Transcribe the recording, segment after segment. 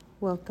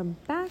Welcome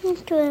back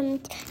to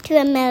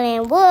A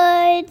Million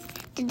Words.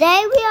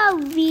 Today we are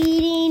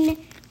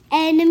reading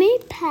Enemy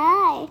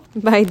Pie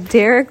by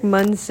Derek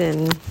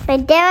Munson.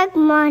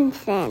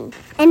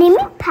 Enemy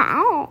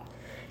Pie.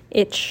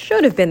 It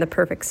should have been the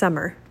perfect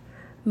summer.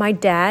 My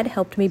dad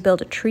helped me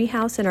build a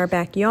treehouse in our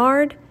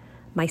backyard.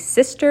 My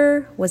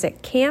sister was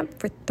at camp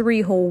for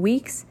 3 whole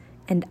weeks,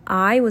 and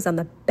I was on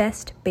the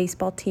best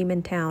baseball team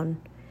in town.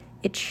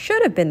 It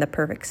should have been the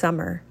perfect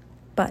summer,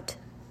 but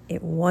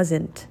it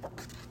wasn't.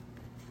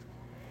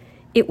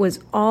 It was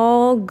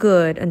all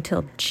good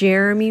until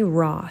Jeremy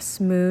Ross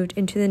moved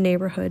into the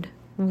neighborhood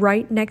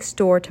right next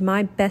door to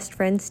my best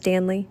friend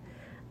Stanley.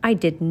 I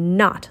did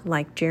not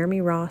like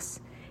Jeremy Ross.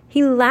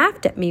 He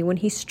laughed at me when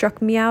he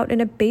struck me out in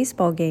a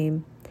baseball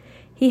game.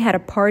 He had a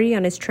party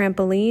on his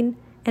trampoline,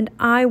 and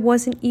I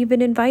wasn't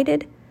even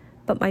invited,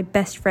 but my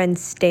best friend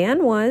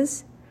Stan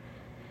was.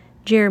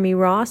 Jeremy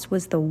Ross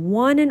was the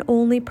one and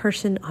only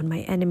person on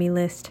my enemy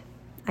list.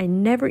 I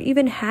never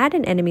even had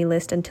an enemy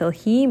list until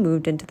he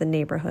moved into the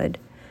neighborhood.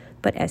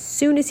 But as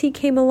soon as he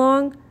came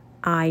along,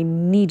 I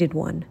needed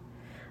one.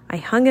 I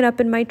hung it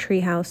up in my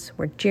treehouse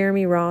where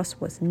Jeremy Ross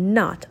was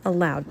not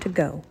allowed to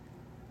go.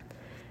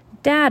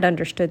 Dad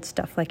understood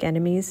stuff like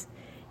enemies.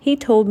 He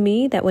told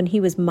me that when he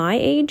was my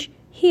age,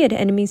 he had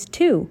enemies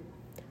too.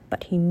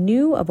 But he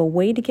knew of a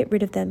way to get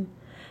rid of them,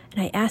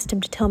 and I asked him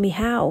to tell me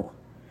how.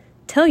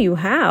 "Tell you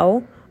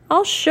how?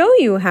 I'll show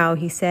you how,"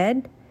 he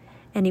said.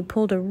 And he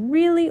pulled a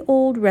really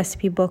old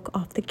recipe book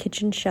off the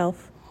kitchen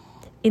shelf.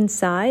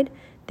 Inside,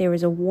 there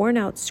was a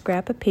worn-out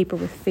scrap of paper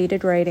with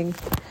faded writing.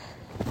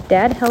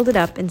 Dad held it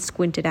up and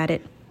squinted at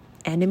it.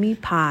 "Enemy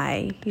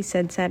pie," he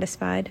said,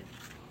 satisfied.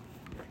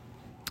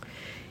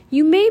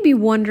 You may be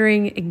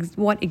wondering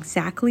what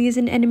exactly is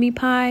an enemy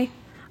pie.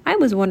 I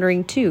was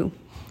wondering too.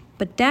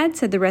 But Dad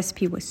said the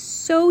recipe was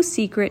so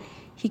secret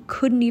he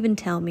couldn't even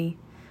tell me.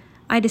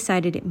 I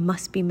decided it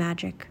must be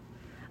magic.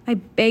 I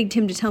begged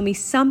him to tell me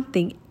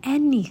something,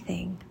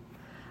 anything.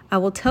 "I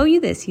will tell you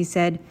this," he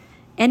said.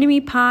 "Enemy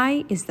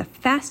pie is the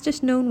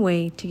fastest known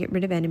way to get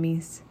rid of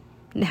enemies."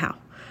 Now,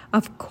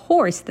 of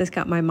course, this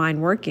got my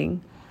mind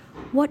working.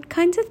 What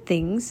kinds of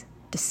things,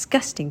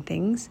 disgusting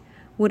things,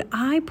 would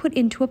I put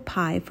into a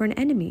pie for an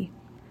enemy?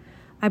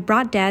 I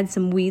brought Dad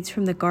some weeds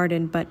from the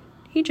garden, but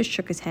he just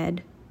shook his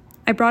head.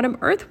 I brought him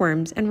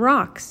earthworms and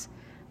rocks,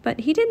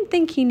 but he didn't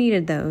think he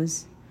needed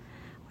those.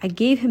 I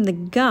gave him the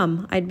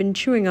gum I'd been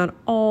chewing on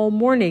all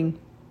morning.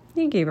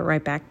 He gave it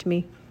right back to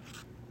me.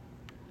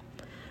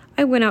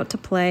 I went out to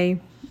play,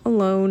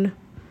 alone.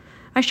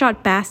 I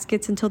shot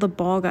baskets until the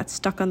ball got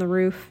stuck on the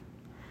roof.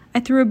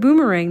 I threw a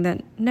boomerang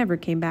that never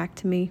came back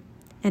to me.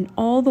 And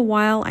all the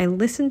while, I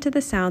listened to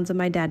the sounds of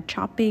my dad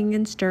chopping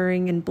and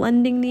stirring and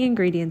blending the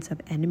ingredients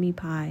of enemy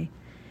pie.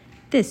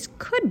 This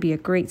could be a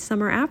great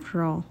summer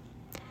after all.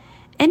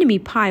 Enemy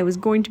pie was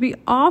going to be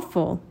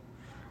awful.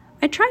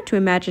 I tried to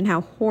imagine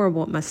how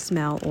horrible it must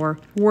smell, or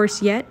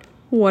worse yet,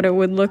 what it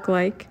would look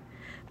like.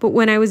 But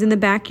when I was in the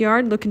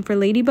backyard looking for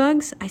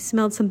ladybugs, I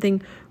smelled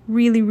something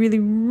really, really,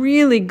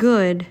 really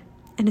good.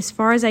 And as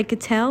far as I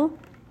could tell,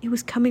 it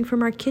was coming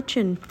from our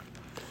kitchen.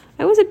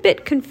 I was a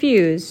bit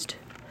confused.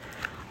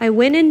 I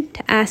went in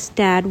to ask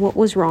Dad what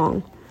was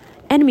wrong.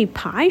 Enemy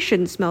pie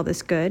shouldn't smell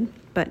this good,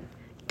 but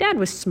Dad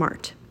was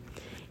smart.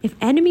 "If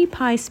enemy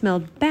pie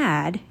smelled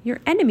bad, your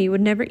enemy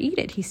would never eat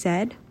it," he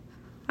said.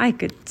 I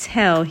could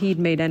tell he'd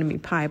made enemy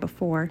pie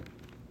before.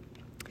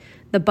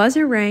 The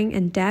buzzer rang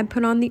and Dad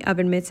put on the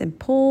oven mitts and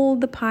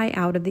pulled the pie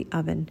out of the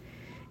oven.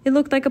 It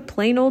looked like a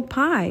plain old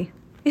pie.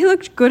 It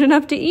looked good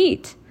enough to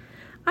eat.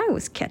 I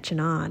was catching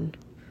on.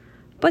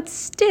 But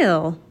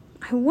still,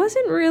 I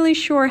wasn't really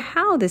sure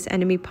how this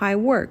enemy pie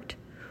worked.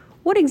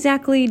 What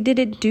exactly did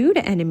it do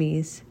to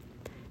enemies?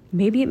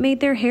 Maybe it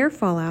made their hair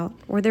fall out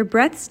or their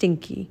breath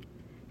stinky.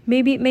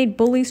 Maybe it made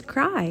bullies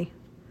cry.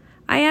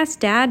 I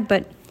asked Dad,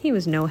 but he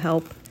was no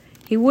help.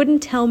 He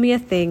wouldn't tell me a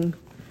thing.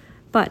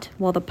 But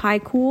while the pie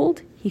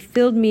cooled, he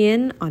filled me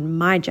in on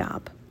my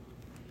job.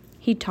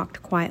 He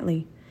talked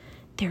quietly.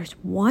 "There's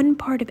one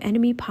part of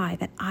enemy pie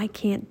that I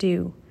can't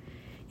do.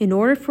 In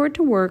order for it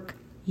to work,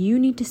 you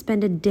need to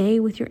spend a day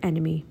with your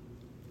enemy.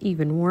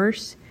 Even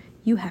worse,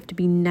 you have to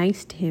be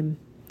nice to him.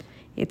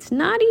 It's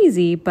not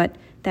easy, but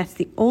that's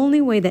the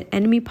only way that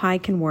enemy pie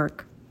can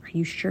work. Are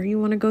you sure you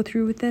want to go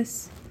through with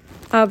this?"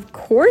 Of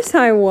course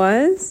I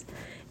was.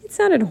 It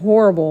sounded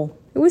horrible.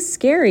 It was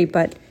scary,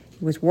 but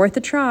it was worth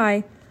a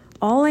try.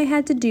 All I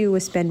had to do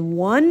was spend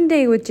one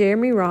day with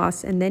Jeremy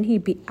Ross, and then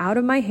he'd be out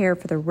of my hair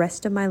for the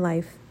rest of my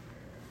life.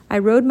 I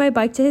rode my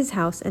bike to his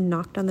house and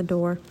knocked on the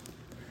door.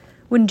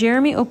 When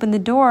Jeremy opened the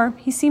door,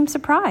 he seemed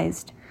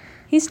surprised.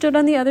 He stood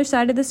on the other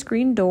side of the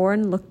screen door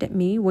and looked at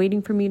me,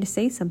 waiting for me to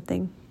say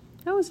something.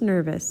 I was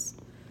nervous.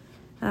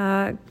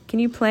 Can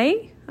you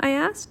play?" I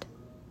asked.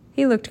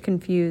 He looked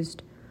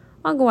confused.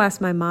 "I'll go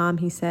ask my mom,"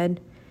 he said.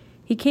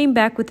 He came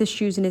back with his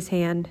shoes in his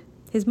hand.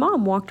 His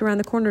mom walked around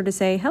the corner to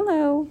say,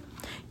 "Hello."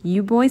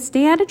 "You boys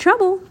stay out of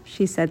trouble,"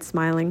 she said,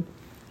 smiling.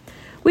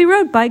 We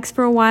rode bikes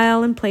for a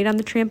while and played on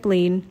the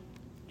trampoline.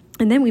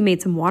 And then we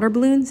made some water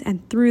balloons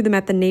and threw them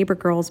at the neighbor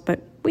girls,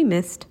 but we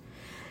missed.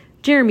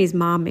 Jeremy's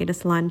mom made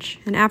us lunch,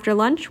 and after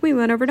lunch, we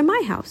went over to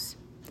my house.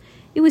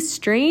 It was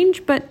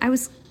strange, but I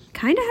was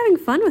kind of having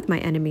fun with my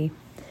enemy.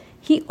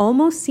 He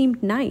almost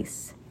seemed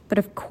nice, but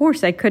of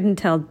course I couldn't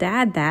tell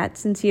Dad that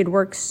since he had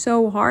worked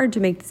so hard to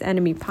make this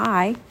enemy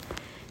pie.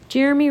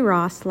 Jeremy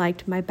Ross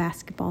liked my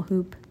basketball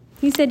hoop.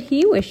 He said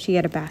he wished he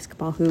had a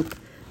basketball hoop,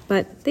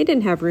 but they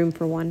didn't have room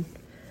for one.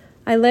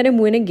 I let him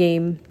win a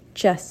game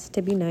just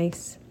to be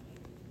nice.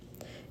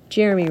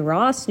 Jeremy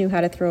Ross knew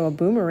how to throw a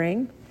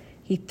boomerang.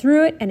 He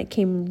threw it and it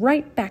came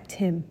right back to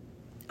him.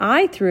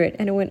 I threw it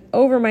and it went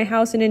over my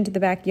house and into the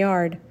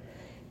backyard.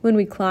 When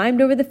we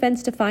climbed over the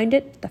fence to find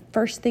it, the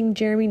first thing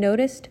Jeremy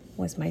noticed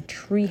was my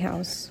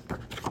treehouse.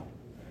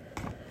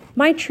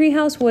 My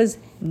treehouse was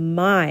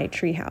my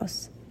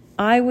treehouse.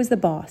 I was the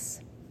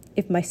boss.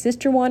 If my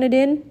sister wanted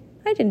in,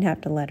 I didn't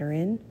have to let her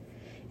in.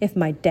 If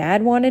my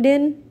dad wanted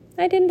in,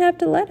 I didn't have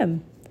to let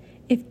him.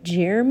 If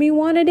Jeremy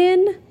wanted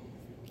in,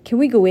 "Can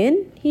we go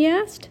in?" he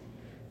asked.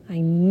 I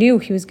knew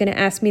he was going to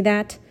ask me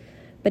that,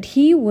 but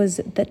he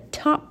was the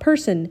top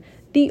person,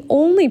 the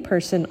only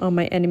person on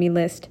my enemy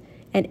list,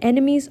 and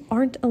enemies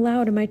aren't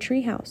allowed in my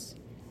treehouse.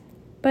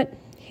 But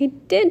he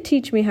did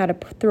teach me how to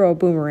throw a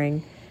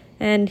boomerang,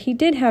 and he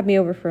did have me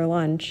over for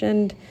lunch,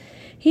 and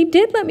he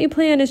did let me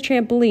play on his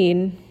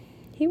trampoline.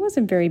 He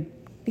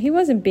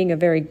wasn't being a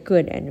very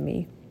good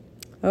enemy.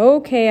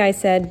 "Okay," I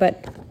said,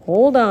 "but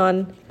hold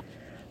on."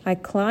 I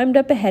climbed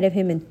up ahead of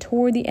him and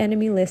tore the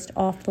enemy list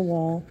off the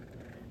wall.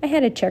 I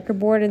had a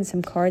checkerboard and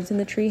some cards in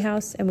the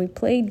treehouse, and we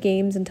played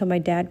games until my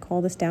dad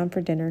called us down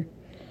for dinner.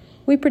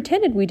 We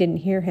pretended we didn't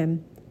hear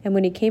him, and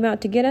when he came out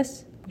to get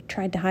us, we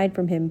tried to hide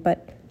from him,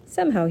 but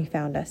somehow he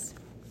found us.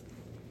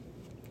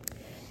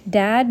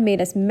 Dad made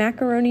us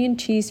macaroni and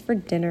cheese for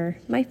dinner,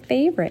 my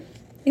favorite.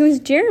 It was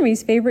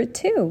Jeremy's favorite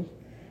too.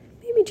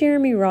 Maybe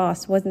Jeremy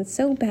Ross wasn't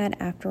so bad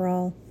after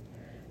all.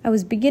 I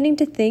was beginning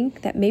to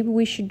think that maybe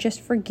we should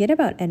just forget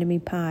about enemy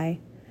pie.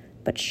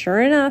 But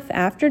sure enough,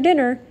 after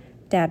dinner,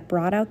 Dad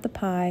brought out the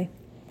pie.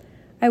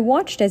 I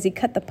watched as he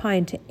cut the pie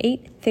into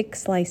 8 thick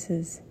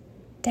slices.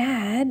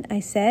 "Dad," I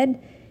said,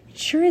 "it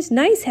sure is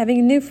nice having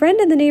a new friend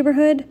in the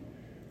neighborhood."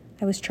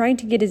 I was trying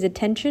to get his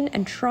attention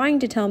and trying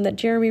to tell him that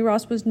Jeremy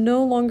Ross was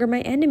no longer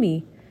my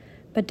enemy.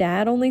 But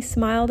Dad only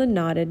smiled and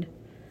nodded.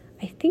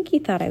 I think he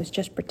thought I was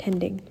just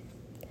pretending.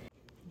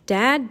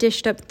 Dad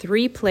dished up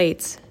 3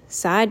 plates,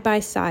 side by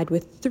side,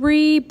 with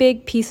 3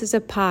 big pieces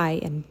of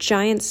pie and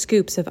giant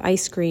scoops of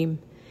ice cream.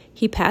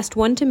 He passed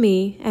one to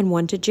me and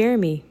one to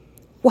Jeremy.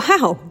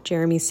 "Wow,"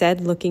 Jeremy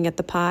said, looking at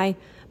the pie.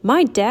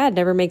 "My dad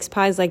never makes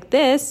pies like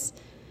this."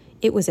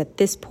 It was at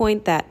this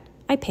point that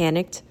I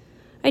panicked.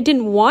 I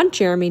didn't want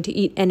Jeremy to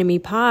eat enemy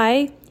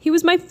pie. He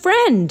was my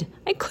friend.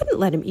 I couldn't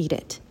let him eat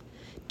it.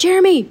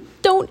 "Jeremy,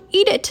 don't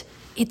eat it.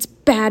 It's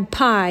bad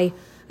pie.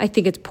 I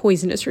think it's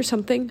poisonous or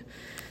something."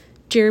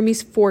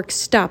 Jeremy's fork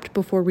stopped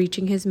before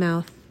reaching his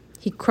mouth.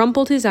 He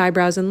crumpled his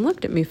eyebrows and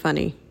looked at me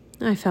funny.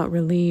 I felt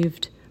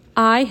relieved.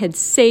 I had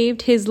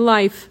saved his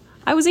life.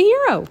 I was a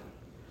hero.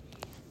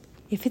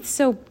 "If it's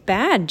so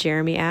bad,"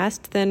 Jeremy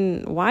asked,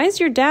 "then why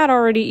has your dad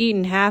already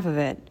eaten half of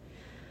it?"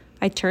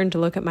 I turned to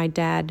look at my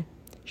dad.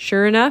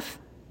 Sure enough,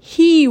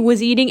 he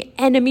was eating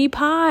enemy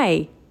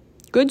pie.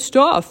 "Good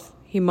stuff,"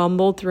 he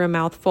mumbled through a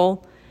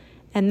mouthful.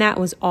 And that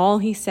was all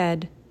he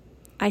said.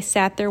 I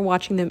sat there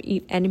watching them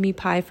eat enemy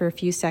pie for a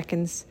few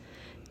seconds.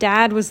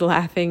 Dad was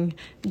laughing,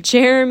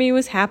 Jeremy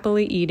was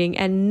happily eating,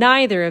 and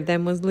neither of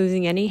them was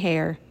losing any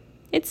hair.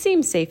 It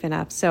seemed safe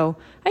enough, so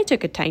I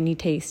took a tiny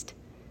taste.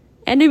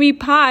 Enemy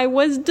pie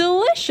was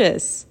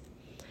delicious.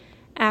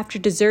 After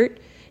dessert,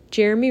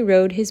 Jeremy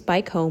rode his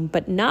bike home,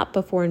 but not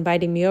before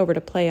inviting me over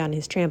to play on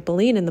his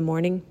trampoline in the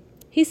morning.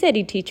 He said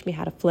he'd teach me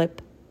how to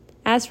flip.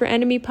 As for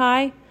enemy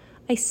pie,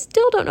 I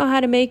still don't know how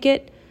to make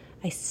it.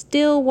 I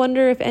still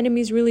wonder if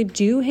enemies really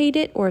do hate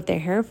it, or if their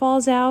hair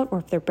falls out, or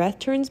if their breath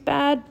turns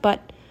bad,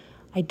 but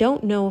I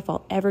don't know if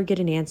I'll ever get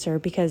an answer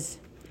because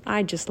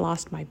I just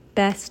lost my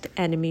best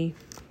enemy.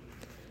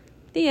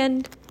 The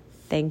end.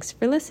 Thanks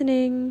for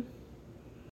listening.